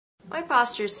My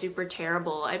posture's super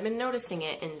terrible. I've been noticing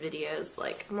it in videos.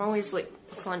 Like, I'm always like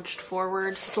slunched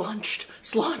forward. Slunched.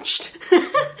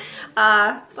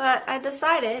 But I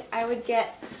decided I would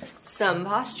get some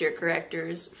posture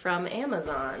correctors from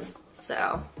Amazon.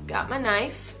 So, got my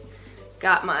knife,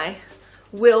 got my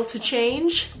will to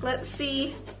change. Let's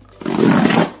see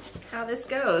how this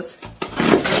goes.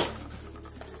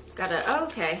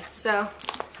 Okay, so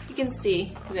you can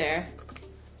see there.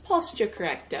 Posture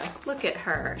corrector. Look at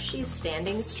her. She's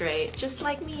standing straight, just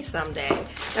like me someday.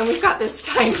 And we've got this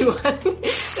tiny one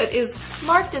that is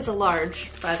marked as a large,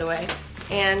 by the way.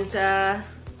 And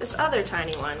this other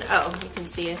tiny one. Oh, you can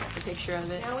see a picture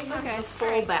of it. Now we have the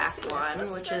full back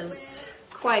one, which is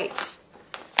quite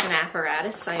an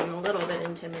apparatus. I'm a little bit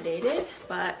intimidated,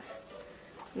 but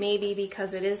maybe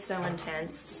because it is so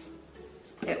intense,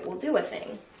 it will do a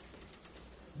thing.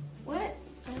 What?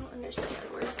 I don't understand.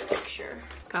 Where's the picture?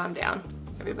 Calm down.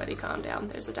 Everybody calm down.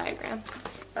 There's a diagram.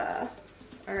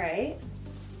 Alright.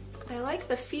 I like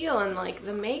the feel and like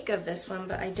the make of this one,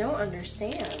 but I don't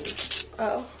understand.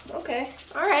 Oh, okay.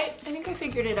 Alright. I think I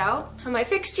figured it out. Am I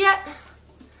fixed yet?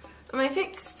 Am I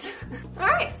fixed?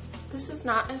 Alright. This is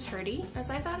not as hurty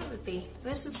as I thought it would be.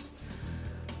 This is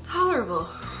tolerable.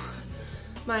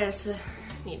 Minus the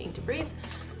needing to breathe.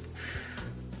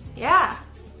 Yeah.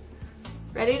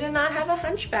 Ready to not have a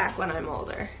hunchback when I'm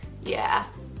older. Yeah,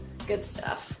 good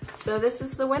stuff. So this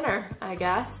is the winner, I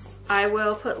guess. I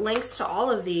will put links to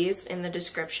all of these in the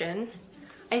description.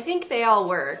 I think they all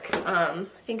work. I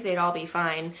think they'd all be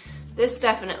fine. This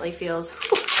definitely feels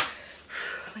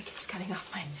like it's cutting off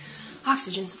my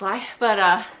oxygen supply,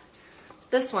 but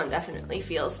this one definitely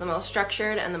feels the most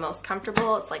structured and the most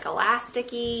comfortable. It's like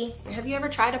elasticy. Have you ever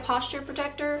tried a posture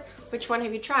protector? Which one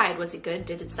have you tried? Was it good?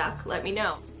 Did it suck? Let me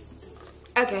know.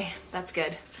 Okay, that's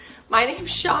good. My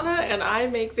name's Shauna and I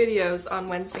make videos on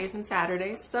Wednesdays and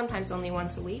Saturdays, sometimes only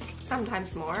once a week,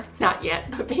 sometimes more. Not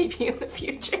yet, but maybe in the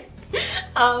future.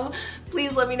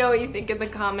 Please let me know what you think in the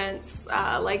comments.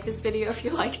 Like this video if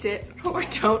you liked it, or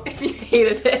don't if you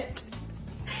hated it.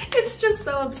 It's just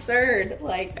so absurd.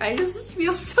 Like, I just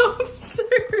feel so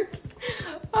absurd.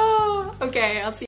 Oh, okay, I'll see you.